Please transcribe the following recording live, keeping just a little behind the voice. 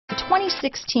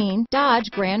2016 Dodge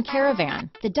Grand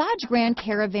Caravan. The Dodge Grand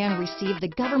Caravan received the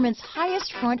government's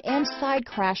highest front and side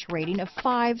crash rating of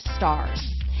 5 stars.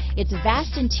 Its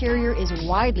vast interior is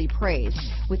widely praised,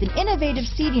 with an innovative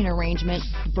seating arrangement,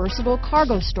 versatile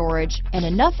cargo storage, and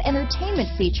enough entertainment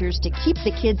features to keep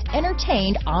the kids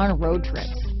entertained on road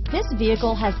trips. This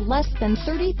vehicle has less than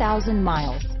 30,000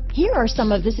 miles. Here are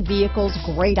some of this vehicle's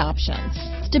great options: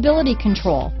 stability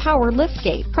control, power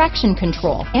liftgate, traction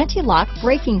control, anti-lock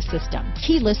braking system,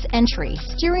 keyless entry,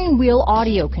 steering wheel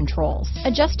audio controls,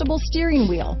 adjustable steering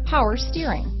wheel, power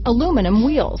steering, aluminum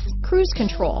wheels, cruise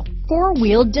control,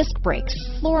 4-wheel disc brakes,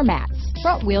 floor mats,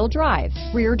 front-wheel drive,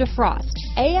 rear defrost,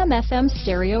 AM/FM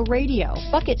stereo radio,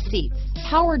 bucket seats,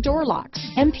 power door locks,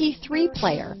 MP3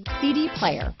 player, CD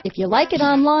player. If you like it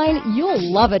online,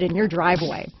 you'll love it in your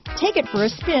driveway. Take it for a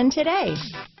spin today.